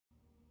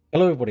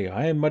Hello everybody,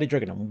 I am Muddy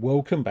Dragon and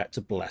welcome back to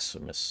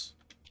Blasphemous.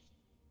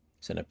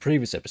 So in a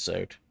previous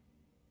episode,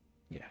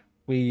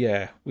 we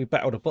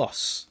battled a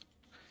boss.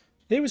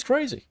 It was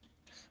crazy.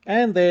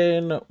 And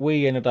then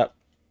we ended up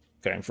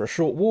going for a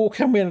short walk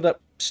and we ended up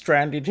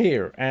stranded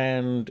here.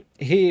 And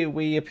here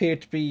we appear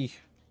to be...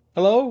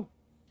 Hello?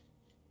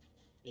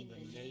 In the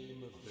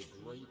name of the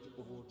great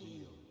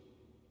ordeal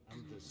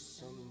and the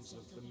sons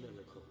of the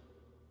miracle,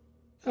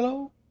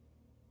 Hello?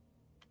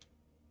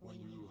 when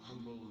you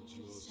humbled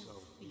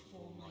yourself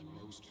before my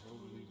most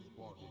holy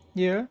body,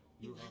 Yeah?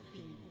 you have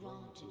been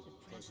granted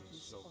the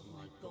presence of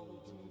my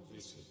golden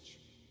visage,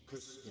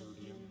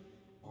 custodian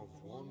of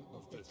one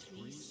of the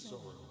three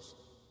sorrows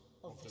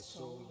of the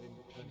soul in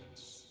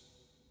penance.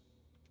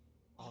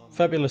 Our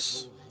Fabulous.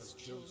 soul has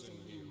chosen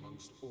me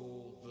amongst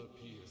all the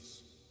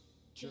peers,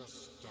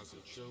 just as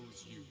it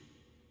chose you,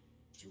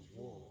 to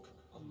walk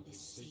on this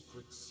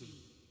sacred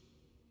sea.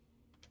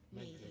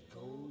 May the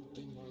gold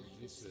in my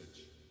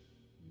visage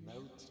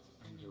melt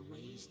and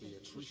erase the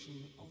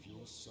attrition of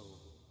your soul.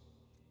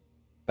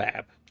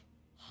 Bab.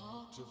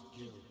 Heart of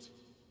guilt,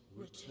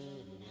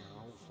 return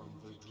now from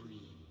the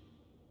dream.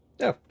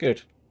 Oh,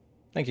 good.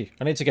 Thank you.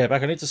 I need to go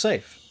back. I need to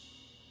save.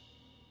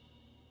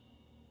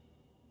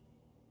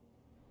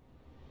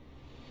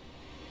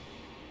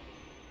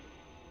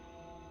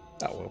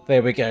 Oh, well,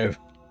 there we go.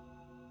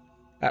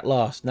 At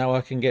last, now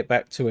I can get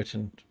back to it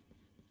and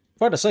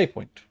find a save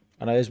point.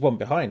 I know there's one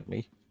behind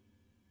me,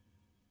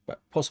 but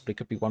possibly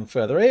could be one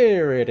further.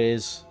 Here it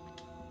is.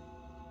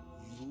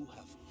 You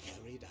have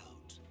carried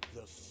out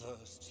the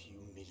first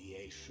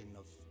humiliation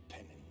of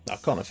penance. I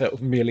kind of felt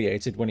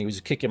humiliated when he was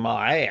kicking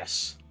my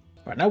ass.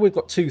 Right, now we've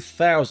got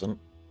 2,000.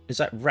 Is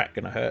that rat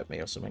going to hurt me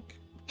or something?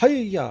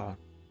 Hiya!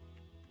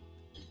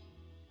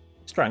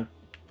 Let's try and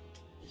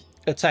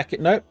attack it.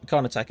 Nope,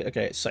 can't attack it.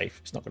 Okay, it's safe.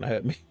 It's not going to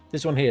hurt me.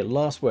 This one here,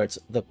 last words.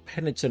 The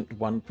penitent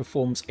one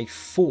performs a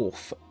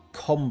fourth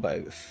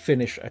combo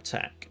finish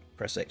attack.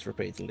 Press X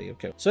repeatedly.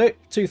 Okay, so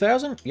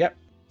 2,000. Yep.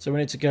 So we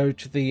need to go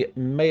to the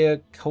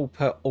Mea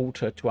Culpa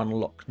altar to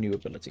unlock new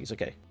abilities.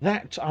 Okay,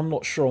 that I'm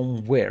not sure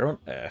on where on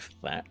earth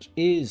that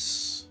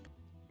is.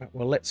 Right,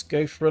 well, let's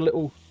go for a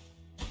little...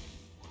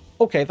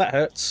 Okay, that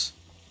hurts.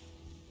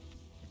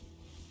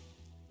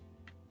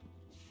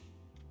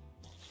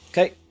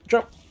 Okay,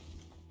 drop.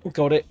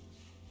 Got it.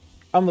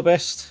 I'm the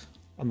best.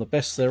 I'm the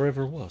best there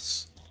ever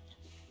was.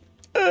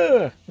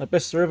 The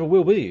best there ever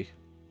will be.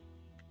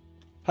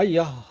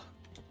 Hiya.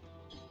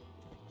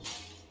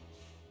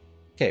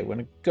 Okay, we're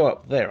going to go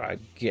up there, I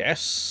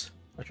guess.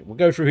 Actually, we'll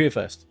go through here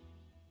first.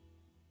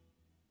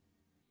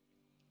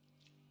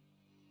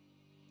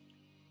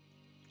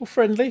 Well,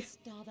 friendly.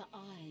 Star the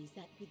eyes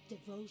that with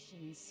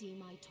devotion see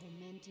my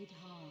tormented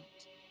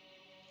heart.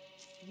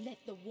 Let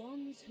the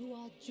ones who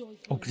are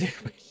joyful in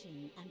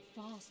affliction and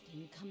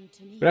fasting come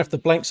to me. We're going to have to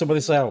blank some of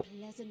this out.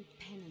 Pleasant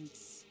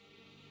penance.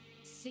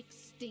 6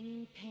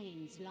 sting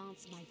pains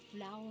lance my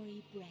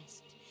flowery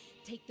breast.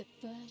 Take the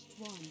first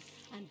one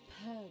and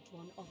purge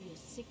one of your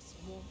 6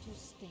 mortal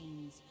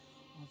stains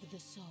of the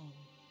soul.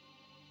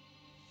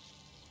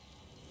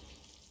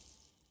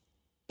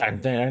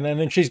 And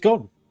then she's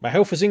gone. My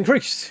health has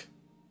increased.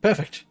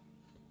 Perfect.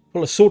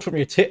 Pull a sword from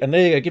your tit and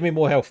there you go. Give me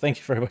more health. Thank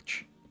you very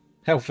much.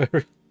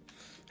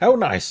 How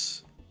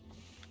nice.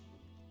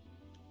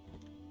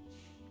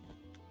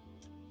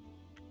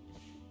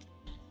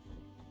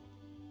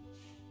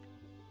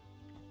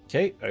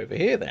 Okay, over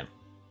here then.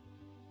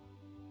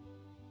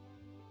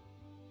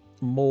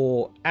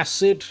 More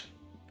acid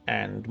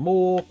and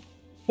more...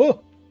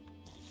 Oh!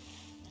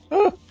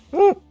 Oh!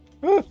 Oh!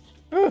 Oh!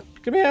 Oh!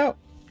 Get me out!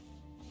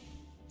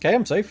 Okay,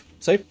 I'm safe.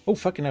 Safe. Oh,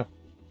 fucking hell.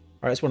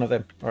 Alright, it's one of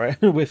them.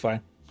 Alright, we're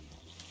fine.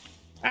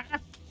 Ah,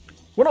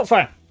 we're not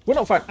fine. We're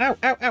not fine. Ow,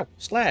 ow, ow.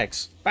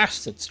 Slags.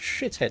 Bastards.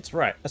 Shitheads.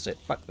 Right, that's it.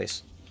 Fuck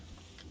this.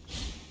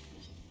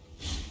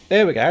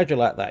 There we go. How'd you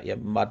like that, you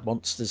mud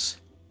monsters?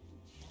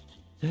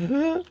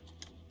 Got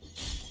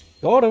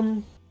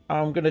him.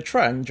 I'm going to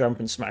try and jump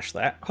and smash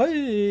that.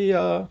 Hey,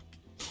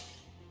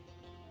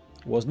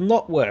 was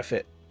not worth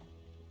it.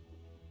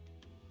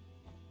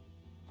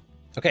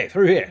 Okay,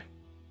 through here.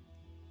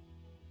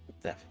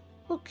 What the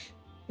fuck?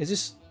 Is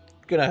this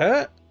going to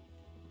hurt?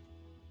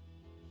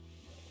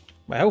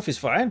 My health is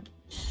fine.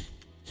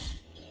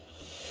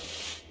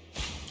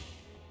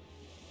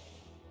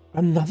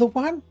 Another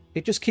one?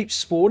 It just keeps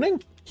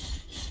spawning?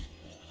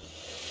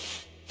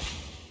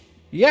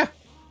 Yeah.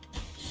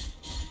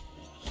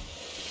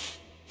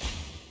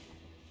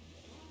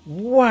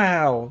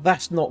 Wow,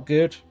 that's not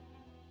good.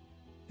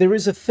 There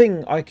is a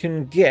thing I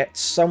can get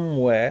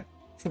somewhere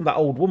from that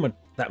old woman,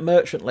 that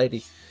merchant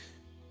lady.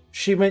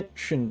 She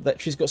mentioned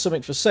that she's got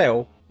something for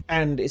sale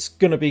and it's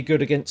going to be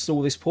good against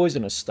all this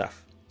poisonous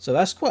stuff. So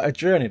that's quite a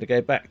journey to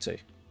go back to.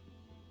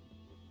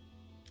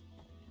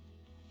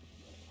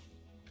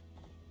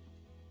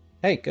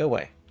 Hey, go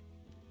away.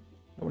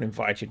 No one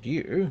invited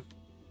you.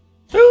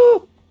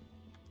 Oh!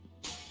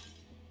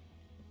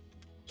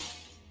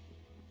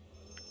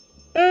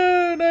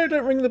 Oh, no,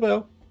 don't ring the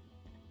bell.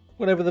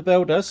 Whatever the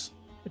bell does.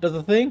 It does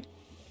a thing.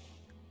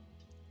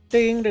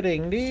 Ding da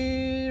ding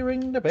ding,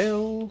 ring the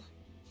bell.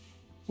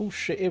 Oh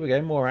shit, here we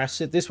go, more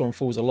acid. This one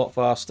falls a lot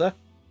faster.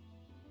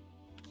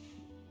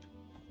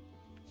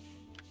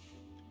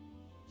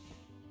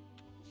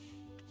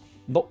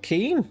 Not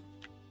keen?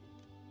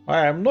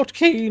 I am not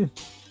keen.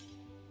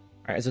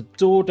 Alright, there's a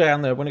door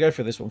down there. I'm going to go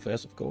for this one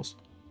first, of course.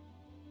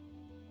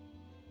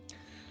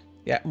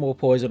 Yeah, more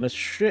poisonous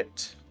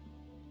shit.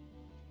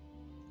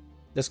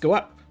 Let's go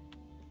up.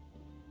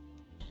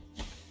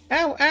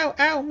 Ow, ow,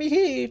 ow, me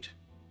head.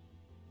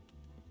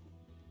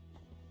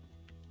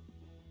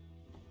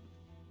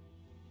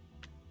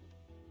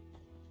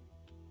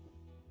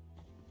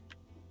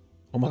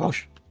 Oh my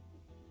gosh.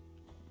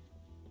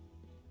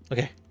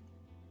 Okay.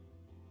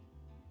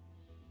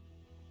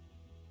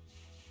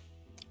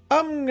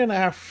 I'm gonna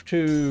have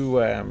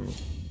to,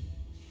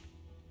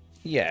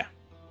 yeah,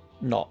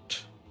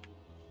 not.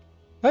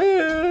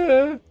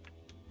 We're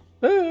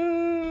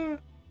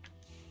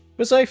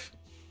safe.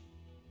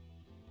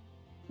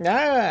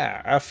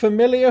 Ah, a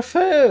familiar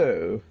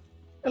foe.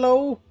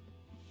 Hello.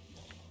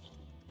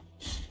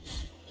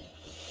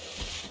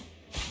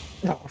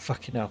 Oh,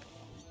 fucking hell.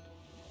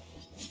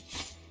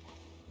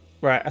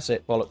 Right, that's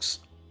it, bollocks.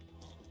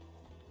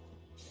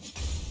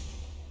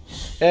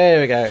 There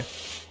we go.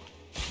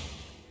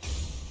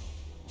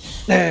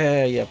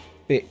 There, you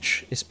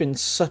bitch. It's been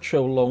such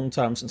a long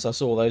time since I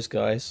saw those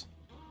guys.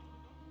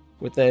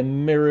 With their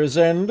mirrors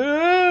and...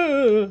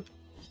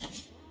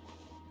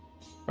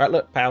 Right,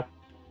 look, pal.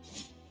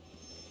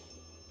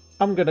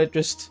 I'm gonna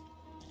just...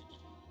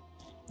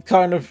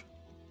 kind of...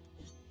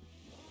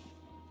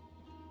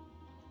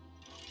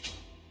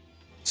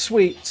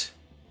 Sweet.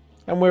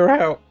 And we're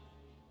out.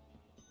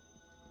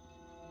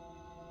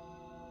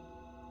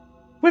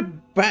 We're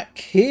back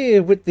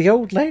here with the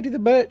old lady, the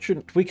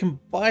merchant. We can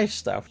buy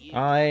stuff.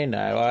 I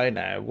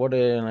know. What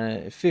in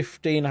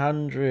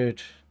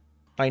 1500.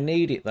 I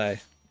need it, though.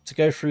 To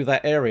go through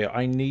that area,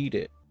 I need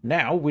it.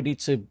 Now, we need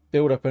to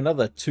build up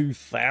another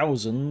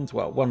 2,000.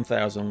 Well,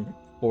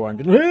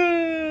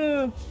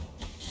 1,400.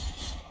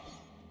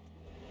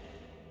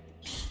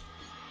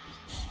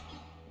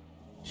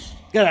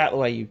 Get out of the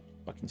way, you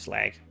fucking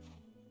slag.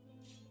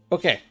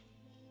 Okay.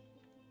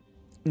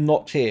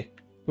 Not here.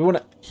 We want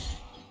to...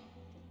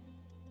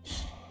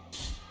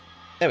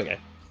 There we go.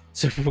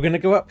 So we're going to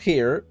go up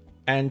here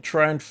and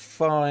try and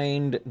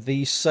find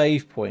the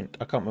save point.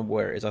 I can't remember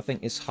where it is. I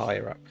think it's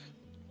higher up.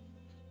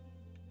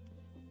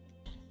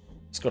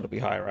 It's got to be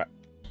higher up.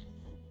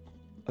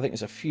 I think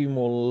there's a few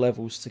more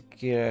levels to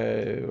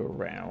go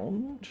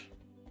around.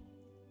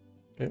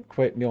 Don't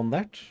quote me on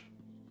that.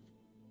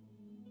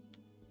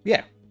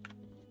 Yeah.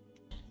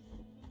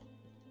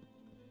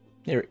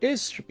 Here it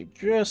is. Should be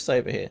just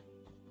over here.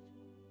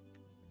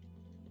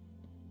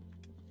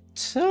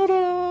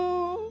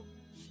 Ta-da!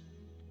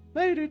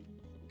 Made it.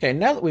 Okay,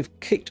 now that we've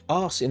kicked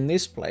ass in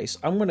this place,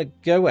 I'm going to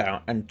go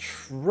out and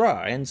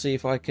try and see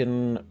if I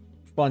can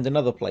find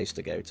another place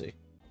to go to.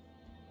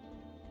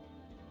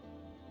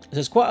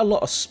 There's quite a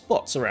lot of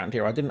spots around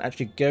here I didn't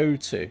actually go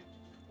to.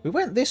 We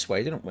went this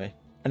way, didn't we?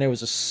 And there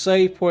was a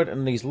save point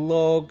and these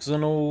logs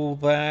and all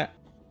that.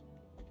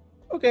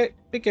 Okay,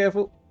 be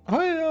careful.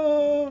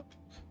 Hiya!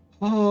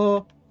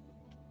 Oh,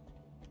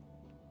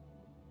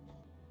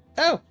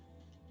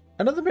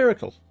 another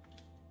miracle.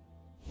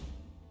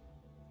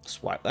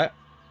 Swipe that.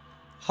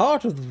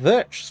 Heart of the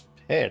Virtuous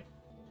Head.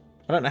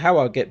 I don't know how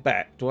I'll get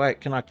back.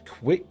 Can I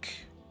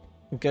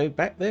go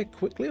back there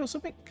quickly or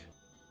something?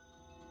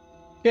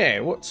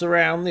 Yeah, what's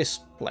around this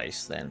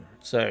place then?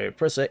 So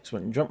press X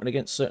when jumping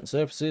against certain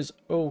surfaces.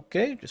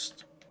 Okay,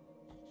 just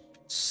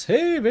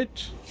save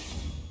it.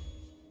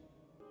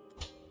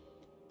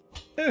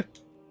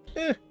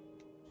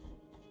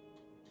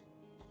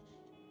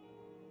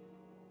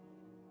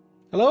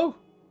 Hello?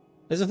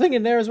 There's a thing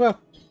in there as well.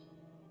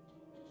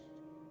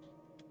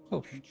 Oh,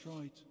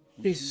 contrite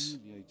and Jesus.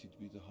 humiliated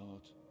with the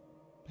heart,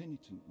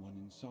 penitent one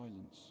in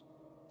silence,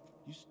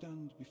 you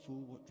stand before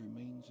what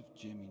remains of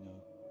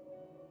Gemino.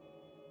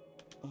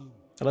 Oh,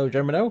 hello,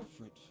 Gemino.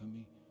 fret for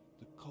me.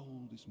 The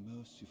cold is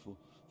merciful,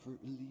 for it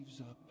relieves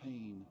our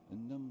pain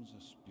and numbs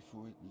us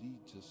before it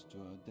leads us to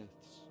our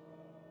deaths.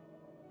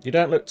 You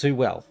don't look too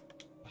well.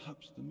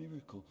 Perhaps the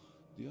miracle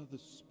the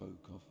others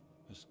spoke of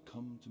has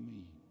come to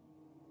me,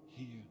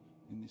 here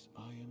in this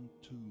iron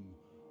tomb,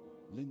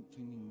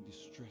 lengthening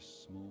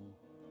distress more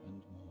and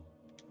more.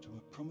 To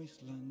a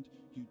promised land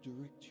you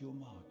direct your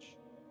march,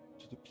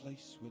 to the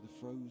place where the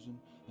frozen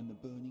and the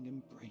burning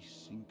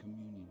embrace in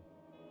communion.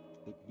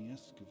 Let me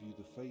ask of you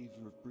the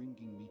favour of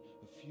bringing me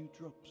a few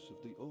drops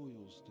of the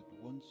oils that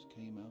once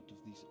came out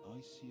of these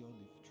icy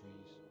olive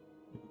trees.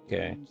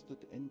 Okay. The ones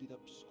that ended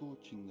up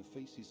scorching the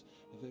faces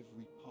of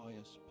every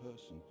pious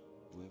person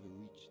who ever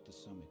reached the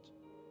summit.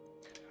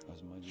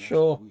 As my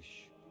last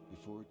wish,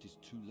 before it is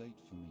too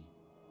late for me,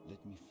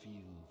 let me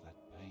feel that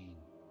pain.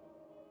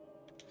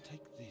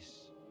 Take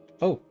this.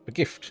 Oh, a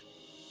gift.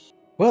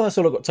 Well, that's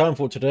all I've got time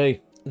for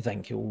today.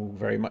 Thank you all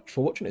very much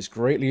for watching. It's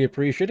greatly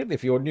appreciated.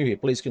 If you're new here,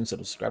 please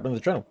consider subscribing to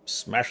the channel.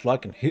 Smash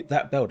like and hit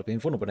that bell to be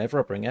informed whenever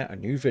I bring out a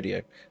new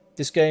video.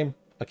 This game,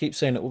 I keep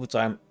saying it all the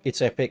time.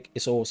 It's epic.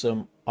 It's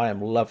awesome. I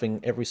am loving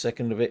every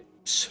second of it.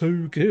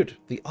 So good.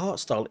 The art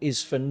style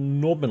is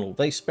phenomenal.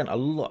 They spent a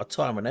lot of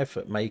time and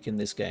effort making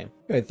this game.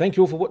 Anyway, thank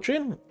you all for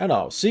watching, and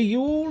I'll see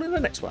you all in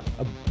the next one.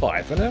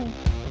 Bye for now.